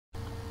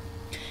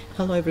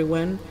Hello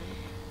everyone.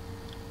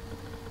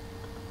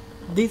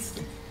 This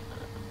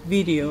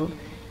video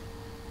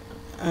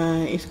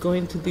is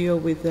going to deal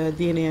with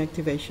DNA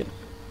activation.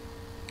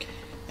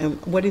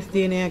 What is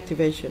DNA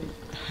activation?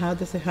 How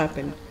does it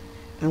happen?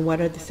 And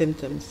what are the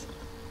symptoms?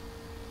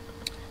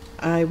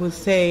 I would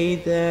say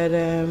that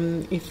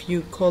if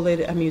you call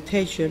it a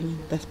mutation,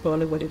 that's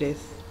probably what it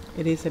is.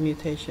 It is a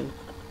mutation.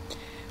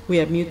 We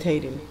are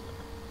mutating.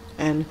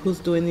 And who's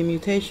doing the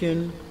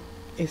mutation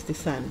is the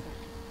sun.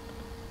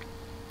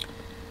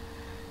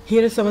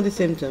 Here are some of the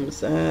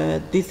symptoms: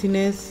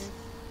 dizziness,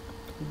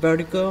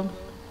 vertigo,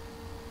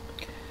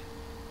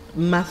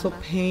 muscle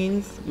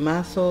pains,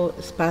 muscle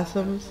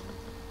spasms,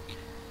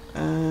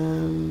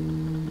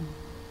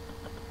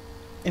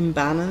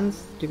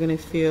 imbalance. You're going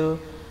to feel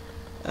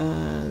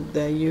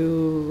that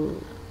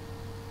you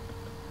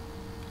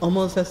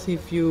almost as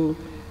if you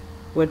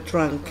were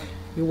drunk.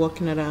 You're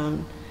walking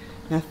around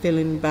not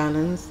feeling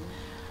balanced,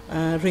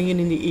 ringing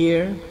in the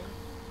ear.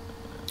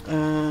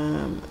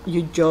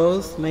 Your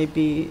jaws might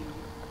be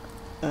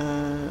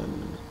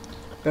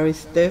very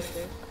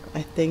stiff.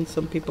 I think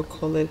some people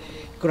call it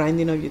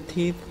grinding of your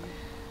teeth.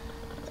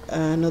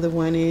 Another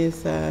one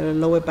is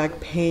lower back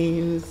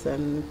pains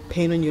and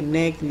pain on your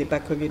neck, in the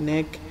back of your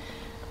neck,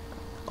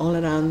 all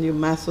around your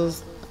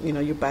muscles,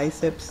 your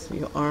biceps,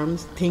 your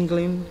arms,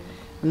 tingling,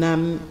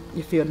 numb.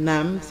 You feel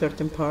numb,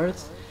 certain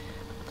parts.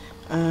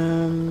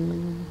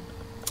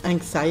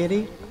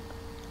 Anxiety,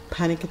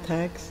 panic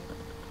attacks,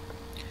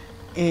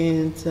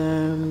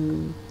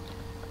 and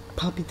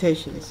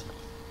palpitations.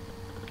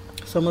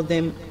 Some of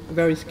them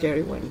very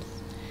scary ones.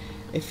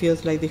 It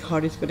feels like the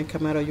heart is going to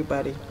come out of your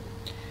body.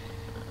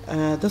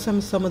 Those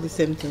are some of the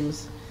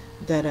symptoms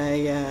that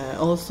I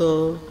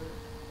also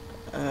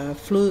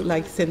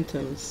flu-like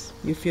symptoms.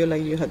 You feel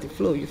like you have the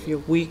flu. You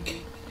feel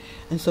weak,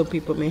 and some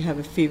people may have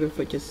a fever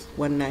for just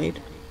one night.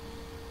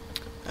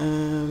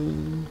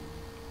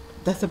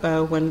 That's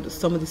about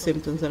some of the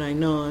symptoms that I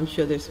know. I'm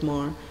sure there's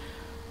more.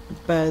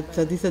 But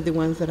these are the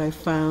ones that I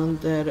found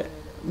that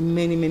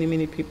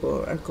many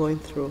people are going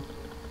through.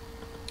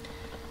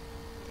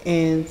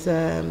 And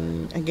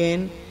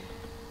again,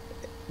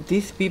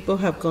 these people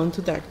have gone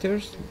to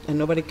doctors and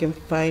nobody can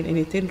find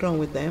anything wrong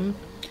with them.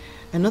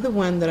 Another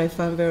one that I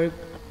found very,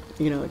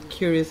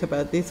 curious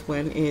about this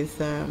one is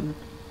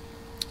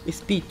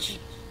speech.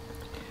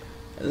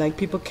 Like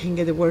people can't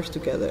get the words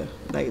together.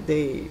 Like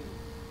they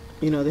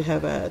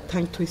have a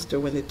tongue twister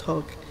when they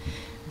talk.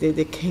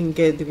 They can't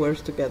get the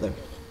words together.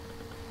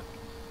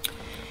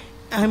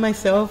 I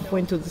myself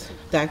went to the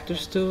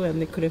doctors too,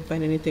 and they couldn't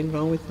find anything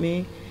wrong with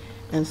me.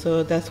 And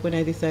so that's when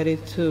I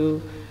decided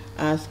to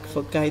ask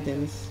for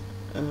guidance.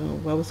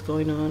 What was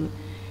going on?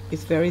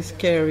 It's very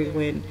scary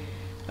when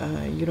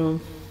you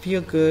don't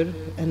feel good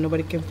and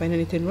nobody can find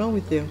anything wrong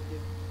with you.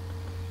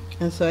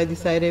 And so I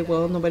decided,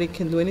 well, nobody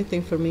can do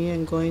anything for me.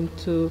 I'm going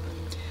to,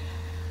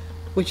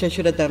 which I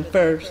should have done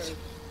first,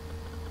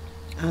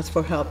 ask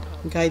for help,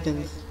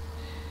 guidance.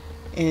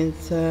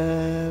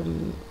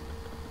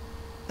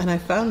 And I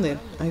found it.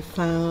 I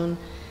found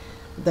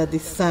that the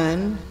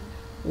sun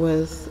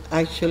was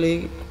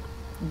actually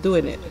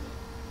doing it.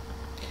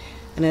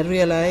 And I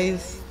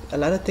realized a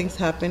lot of things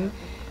happened.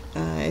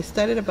 It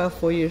started about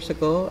 4 years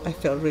ago. I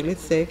felt really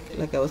sick,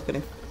 like I was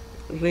like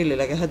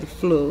I had the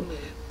flu,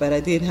 but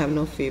I didn't have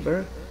no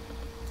fever.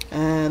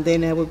 And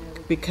then I would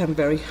become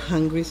very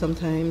hungry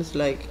sometimes,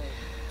 like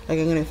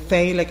I'm gonna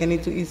faint, like I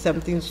need to eat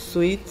something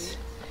sweet.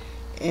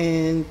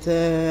 And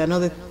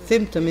another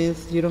symptom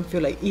is you don't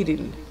feel like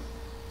eating.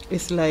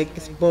 It's like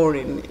it's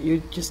boring.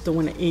 You just don't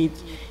want to eat.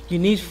 You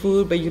need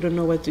food, but you don't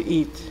know what to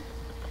eat.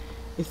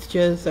 It's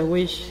just, I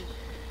wish,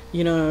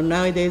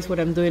 nowadays what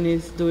I'm doing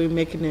is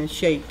making a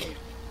shake,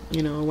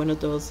 one of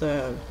those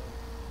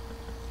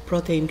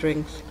protein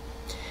drinks.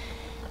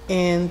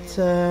 And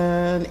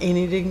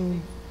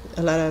eating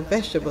a lot of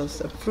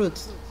vegetables and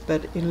fruits,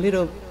 but in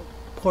little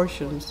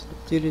portions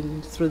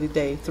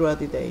throughout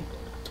the day.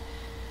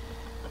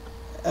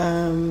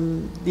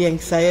 The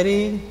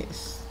anxiety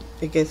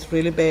it gets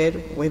really bad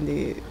when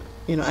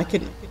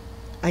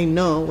I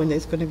know when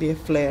there's going to be a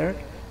flare,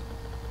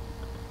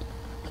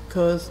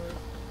 because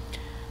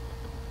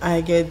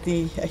I get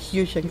a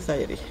huge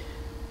anxiety.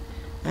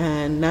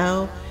 And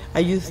now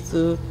I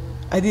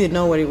didn't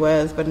know what it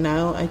was, but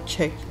now I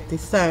check the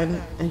sun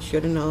and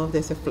sure enough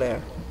there's a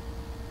flare.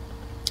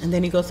 And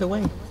then it goes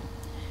away.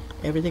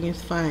 Everything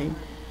is fine.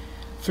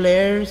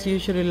 Flares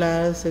usually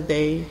last a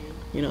day,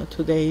 2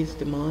 days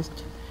the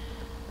most.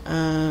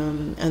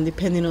 And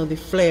depending on the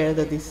flare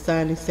that the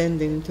sun is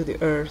sending to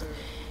the earth,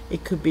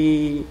 it could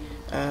be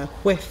a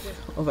whiff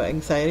of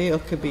anxiety or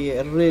it could be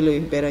a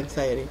really bad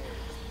anxiety.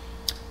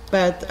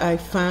 But I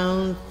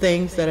found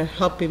things that are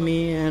helping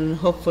me, and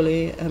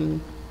hopefully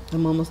I'm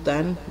almost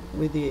done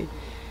with the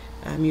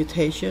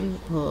mutation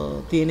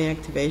or DNA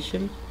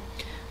activation.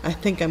 I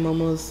think I'm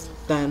almost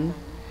done.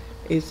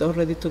 It's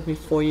already took me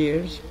 4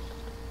 years.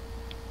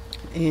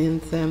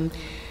 And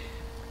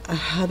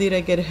how did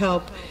I get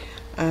help?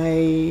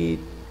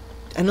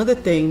 Another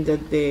thing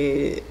that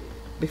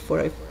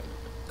before I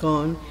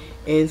gone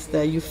is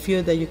that you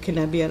feel that you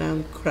cannot be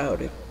around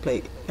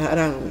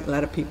around a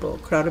lot of people,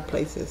 crowded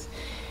places,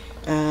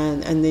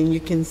 and then you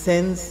can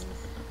sense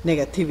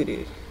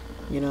negativity,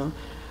 you know.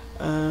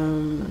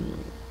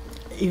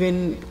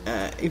 Even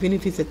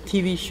if it's a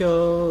TV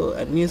show,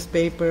 a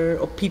newspaper,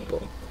 or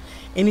people,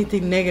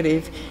 anything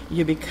negative,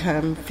 you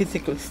become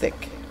physically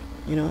sick,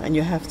 you know, and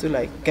you have to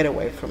like get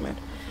away from it.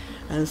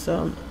 And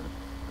so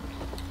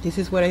this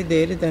is what I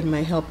did that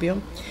might help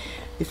you.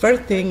 The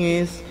first thing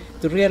is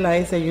to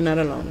realize that you're not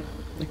alone,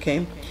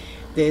 okay?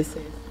 There's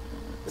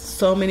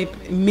so many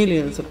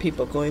millions of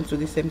people going through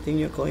the same thing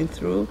you're going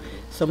through.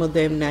 Some of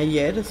them not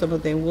yet, some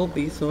of them will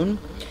be soon.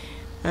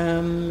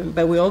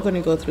 But we're all going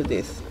to go through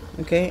this,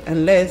 okay?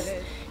 Unless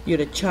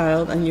you're a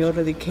child and you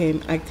already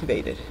came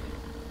activated.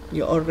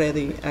 You're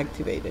already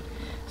activated.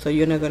 So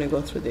you're not going to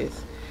go through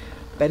this.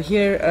 But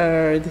here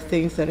are the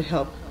things that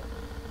help.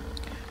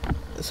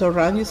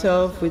 Surround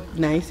yourself with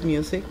nice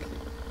music.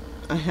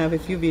 I have a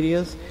few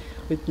videos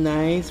with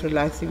nice,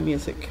 relaxing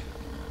music.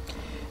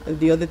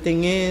 The other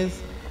thing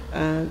is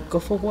go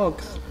for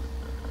walks.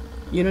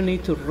 You don't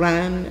need to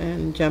run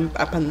and jump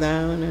up and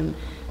down and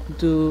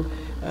do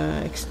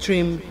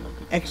extreme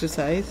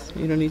exercise.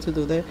 You don't need to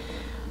do that.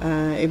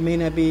 It may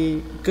not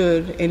be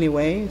good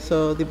anyway,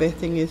 so the best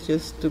thing is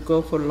just to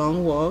go for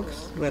long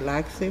walks,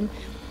 relaxing.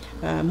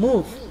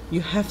 Move.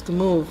 You have to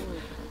move,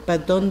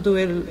 but don't do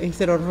it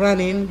instead of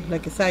running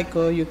like a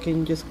psycho. You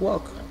can just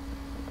walk.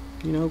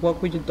 You know,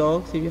 walk with your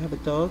dogs if you have a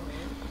dog.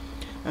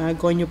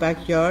 Go in your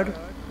backyard,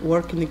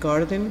 work in the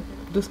garden,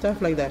 do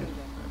stuff like that.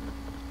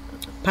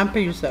 Pamper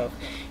yourself.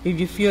 If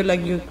you feel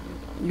like you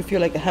feel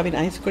like having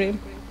ice cream,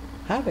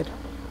 have it.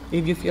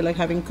 If you feel like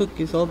having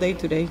cookies all day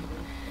today,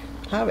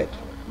 have it.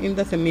 It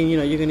doesn't mean, you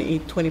know, you're going to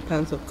eat 20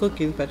 pounds of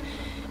cookies, but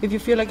if you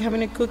feel like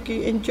having a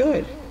cookie,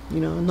 enjoy it. You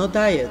know, no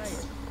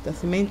diets.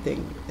 That's the main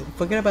thing.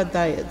 Forget about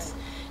diets.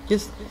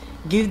 Just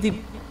give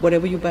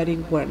whatever your body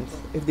wants.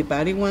 If the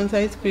body wants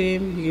ice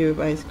cream, you give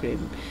ice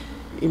cream.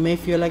 It may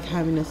feel like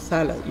having a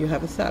salad. You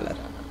have a salad,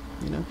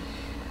 you know.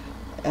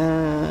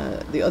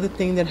 The other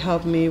thing that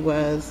helped me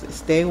was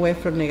stay away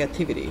from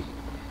negativity.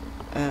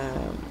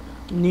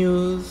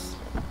 News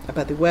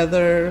about the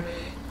weather,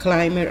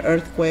 climate,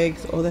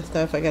 earthquakes, all that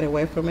stuff, I got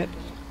away from it.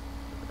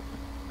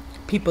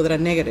 People that are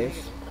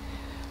negative.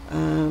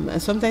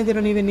 And sometimes they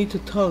don't even need to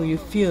talk. You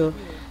feel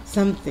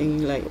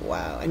something like,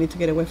 wow, I need to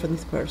get away from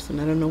this person.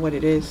 I don't know what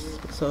it is.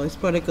 So it's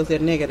probably because they're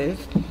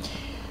negative.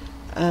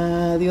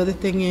 The other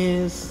thing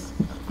is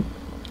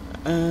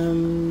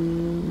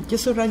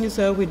just surround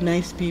yourself with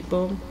nice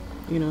people.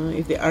 You know,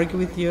 if they argue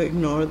with you,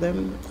 ignore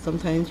them.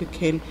 Sometimes you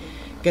can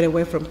get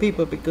away from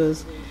people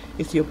because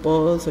it's your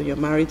boss or you're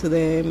married to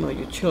them or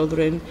your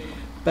children.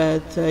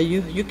 But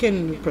you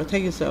can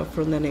protect yourself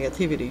from the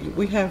negativity.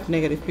 We have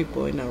negative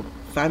people in our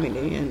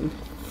family and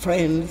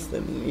friends,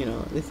 and you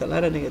know, there's a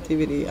lot of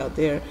negativity out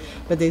there.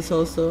 But there's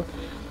also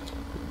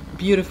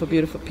beautiful,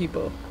 beautiful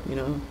people. You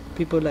know,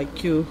 people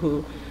like you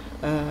who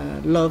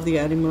love the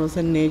animals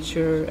and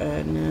nature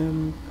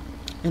and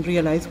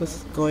realize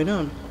what's going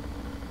on.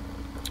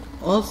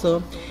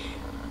 Also,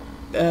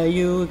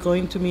 you're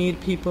going to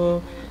meet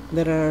people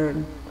that are,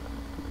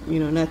 you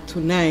know, not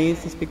too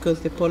nice. It's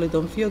because they probably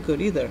don't feel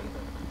good either.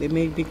 They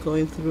may be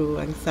going through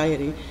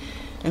anxiety,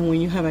 and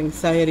when you have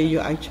anxiety, you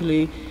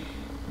actually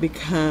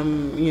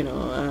become, you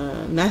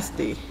know,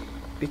 nasty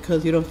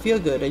because you don't feel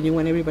good and you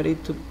want everybody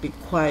to be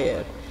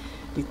quiet.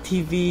 The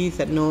TV is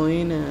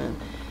annoying,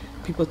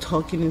 people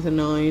talking is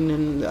annoying,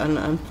 and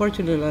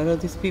unfortunately, a lot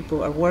of these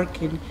people are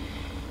working.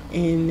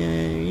 And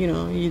you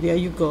know, there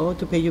you go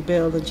to pay your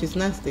bill, and she's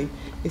nasty.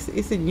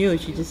 It's in you.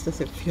 She just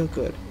doesn't feel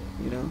good,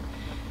 you know,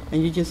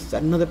 and you're just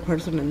another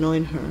person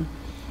annoying her.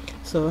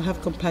 So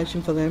have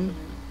compassion for them.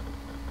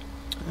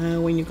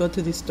 When you go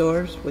to these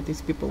stores where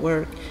these people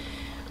work,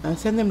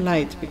 send them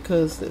light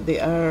because they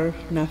are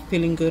not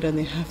feeling good and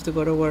they have to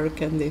go to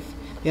work, and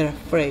they're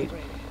afraid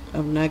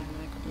of not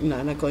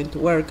going to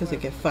work because they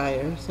get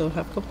fired. So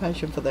have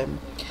compassion for them.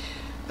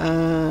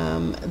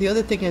 The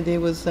other thing I did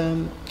was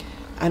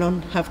I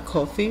don't have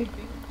coffee,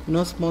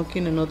 no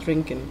smoking and no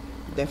drinking,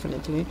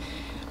 definitely.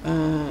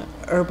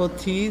 Herbal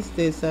teas,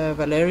 there's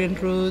valerian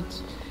root,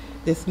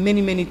 there's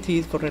many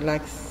teas for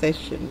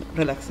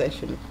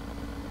relaxation.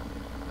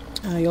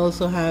 I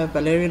also have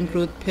valerian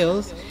root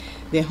pills.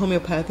 They're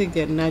homeopathic,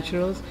 they're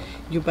naturals.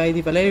 You buy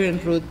the valerian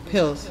root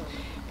pills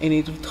and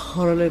it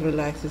totally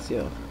relaxes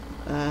you.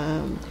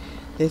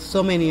 There's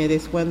so many.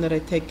 There's one that I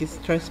take is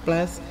Stress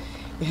Plus.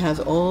 It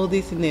has all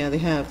this in there. They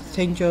have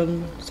St.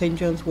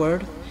 John's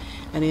wort,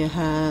 and it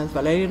has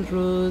valerian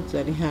roots,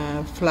 and it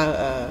has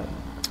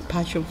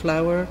passion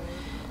flower.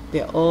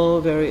 They're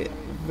all very,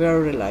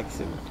 very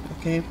relaxing.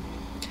 Okay,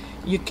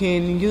 you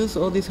can use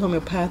all these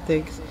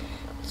homeopathics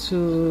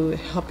to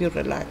help you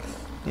relax.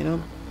 You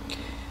know.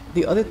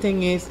 The other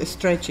thing is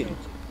stretching.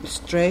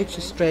 Stretch.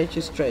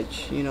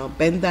 You know,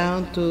 bend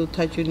down to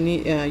touch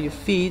your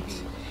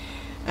feet,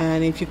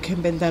 and if you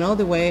can bend down all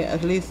the way,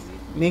 at least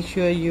make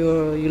sure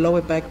your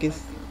lower back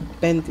is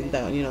bending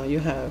down. You know,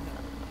 you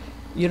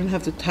don't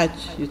have to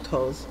touch your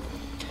toes.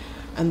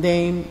 and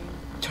then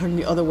turn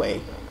the other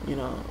way.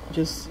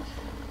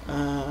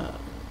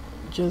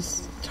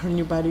 Just turn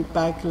your body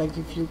back, like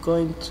if you're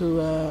going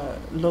to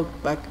look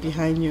back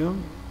behind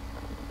you.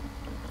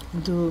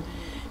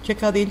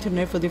 Check out the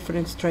internet for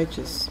different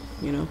stretches.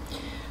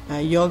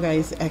 Yoga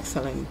is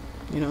excellent.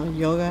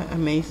 Yoga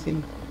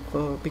amazing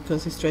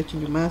because it's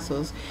stretching your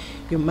muscles.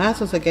 Your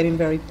muscles are getting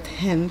very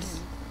tense,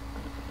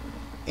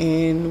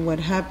 and what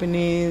happens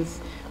is,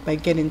 by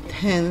getting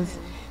tense,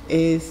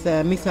 is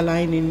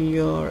misaligning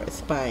your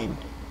spine.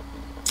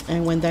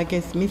 And when that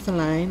gets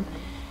misaligned,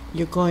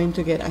 you're going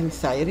to get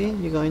anxiety,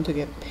 you're going to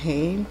get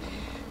pain,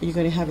 you're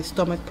going to have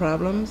stomach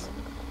problems.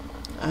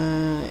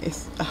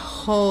 It's a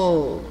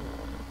whole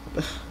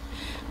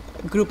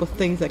group of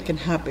things that can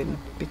happen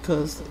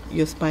because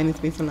your spine is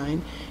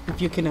misaligned.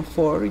 If you can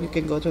afford, you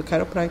can go to a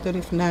chiropractor.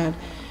 If not,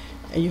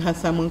 and you have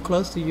someone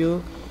close to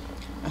you,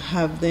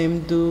 have them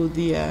do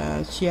the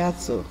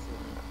shiatsu.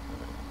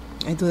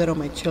 I do that on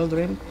my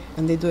children,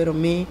 and they do it on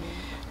me,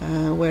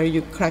 where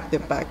you crack the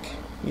back.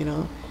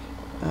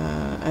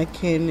 I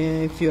can,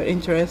 if you're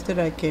interested,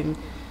 I can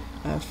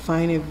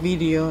find a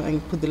video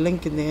and put the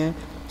link in there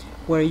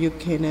where you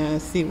can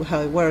see how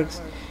it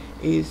works.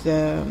 It's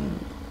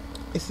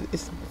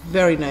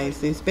very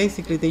nice. It's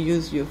basically they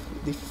use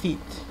the feet,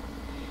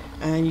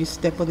 and you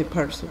step on the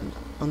person,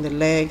 on the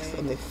legs,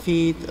 on the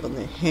feet, on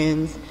the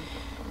hands,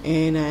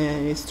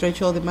 and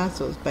stretch all the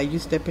muscles by you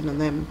stepping on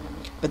them.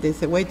 But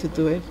there's a way to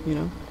do it,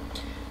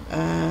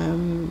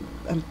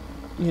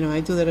 I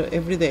do that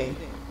every day.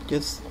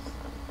 Just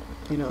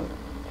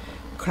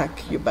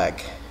crack your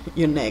back,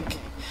 your neck.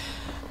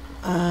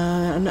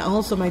 And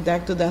also my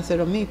doctor does it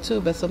on me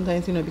too, but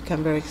sometimes it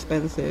become very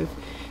expensive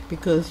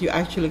because you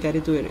actually got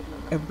to do it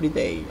every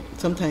day,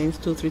 sometimes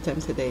 2-3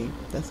 times a day.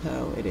 That's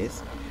how it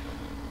is.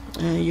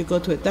 You go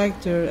to a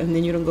doctor and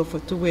then you don't go for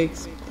 2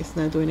 weeks, it's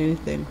not doing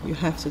anything. You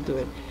have to do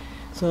it.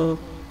 So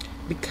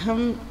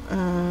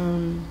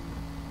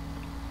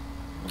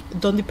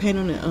don't depend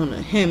on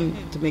him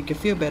to make you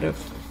feel better.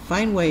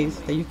 Find ways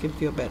that you can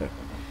feel better,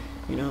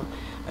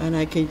 and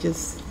I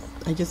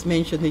just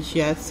mentioned the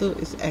shiatsu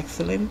is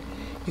excellent.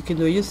 You can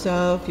do it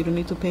yourself. You don't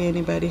need to pay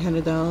anybody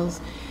 $100.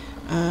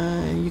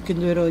 You can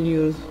do it on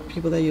your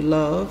people that you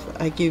love.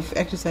 I give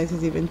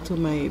exercises even to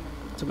my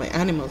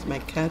animals, my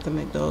cat and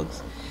my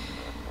dogs.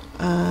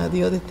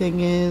 The other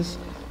thing is,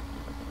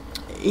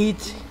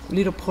 eat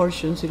little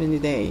portions during the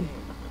day.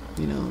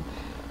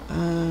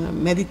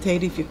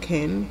 Meditate if you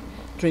can.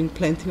 Drink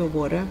plenty of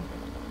water,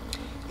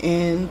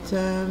 and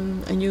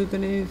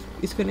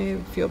it's gonna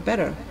feel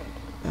better.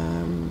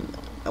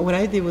 What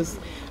I did was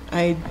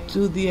I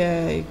do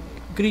the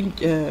green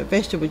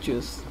vegetable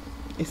juice.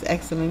 It's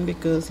excellent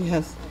because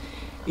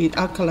it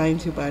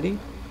alkalines your body,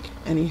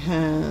 and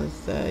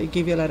it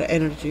gives you a lot of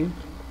energy,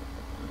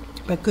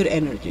 but good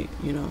energy.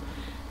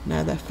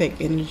 Not that fake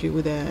energy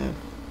with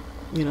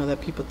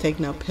that people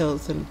take now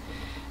pills, and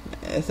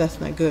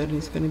that's not good.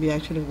 It's going to be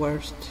actually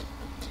worse.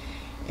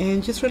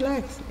 And just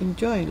relax,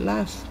 enjoy,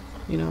 laugh,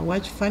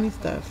 watch funny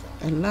stuff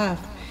and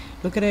laugh.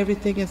 Look at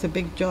everything as a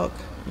big joke,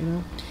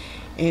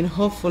 and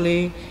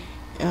hopefully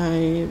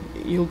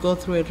you'll go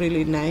through it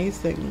really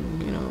nice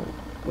and,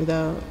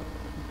 without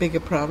bigger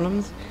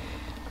problems.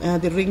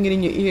 The ringing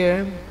in your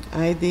ear,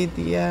 I did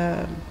the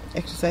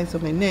exercise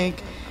on my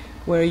neck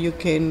where you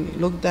can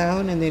look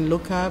down and then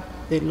look up,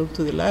 then look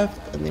to the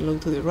left and then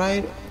look to the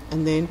right,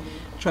 and then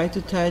try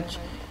to touch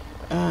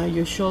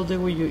your shoulder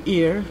with your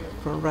ear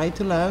from right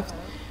to left.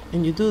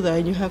 And you do that,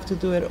 and you have to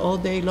do it all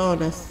day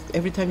long.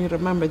 Every time you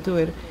remember, do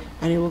it,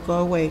 and it will go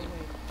away.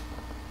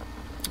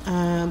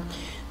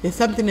 There's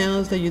something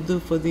else that you do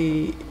for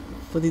the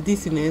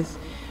dizziness.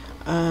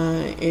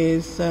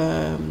 Is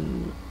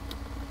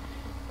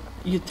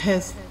you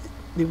test.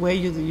 The way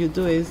you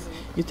do is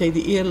you take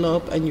the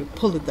earlobe and you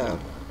pull it down.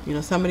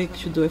 Somebody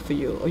should do it for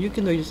you, or you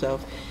can do it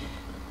yourself.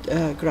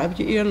 Grab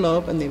your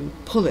earlobe and then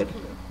pull it,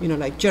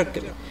 like jerk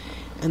it,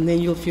 and then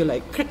you'll feel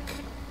like crack.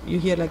 You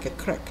hear like a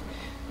crack.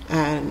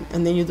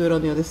 And then you do it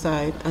on the other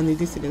side, and the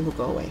dizziness will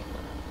go away.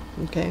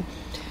 Okay,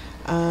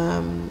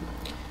 and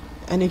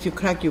if you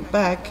crack your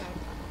back,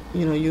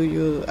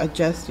 you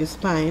adjust your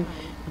spine,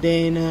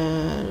 then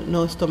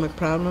no stomach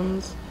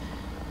problems,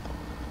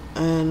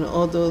 and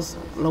all those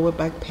lower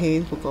back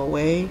pains will go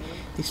away.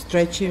 The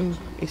stretching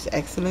is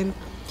excellent,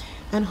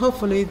 and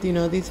hopefully,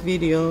 this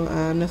video,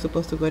 I'm not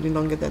supposed to go any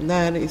longer than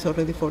that. It's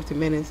already 40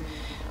 minutes,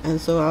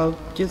 and so I'll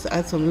just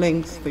add some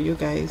links for you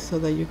guys so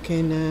that you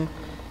can.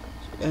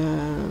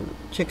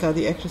 Check out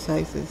the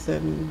exercises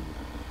and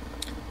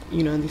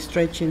the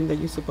stretching that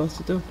you're supposed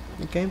to do.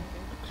 Okay,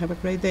 have a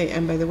great day.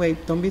 And by the way,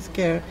 don't be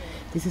scared.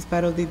 This is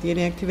part of the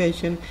DNA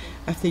activation.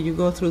 After you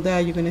go through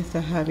that, you're gonna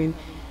start having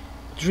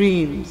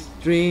dreams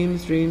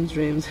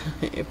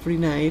every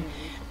night,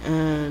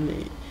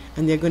 and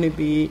they're gonna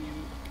be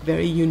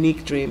very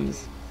unique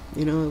dreams.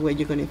 Where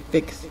you're gonna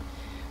fix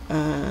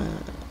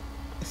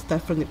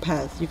stuff from the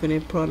past. You're gonna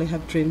probably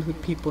have dreams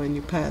with people in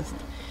your past.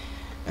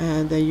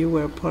 That you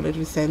were probably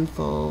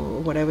resentful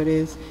or whatever it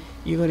is,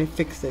 you're going to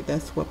fix it.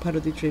 That's what part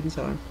of the dreams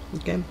are.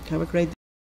 Okay, have a great day.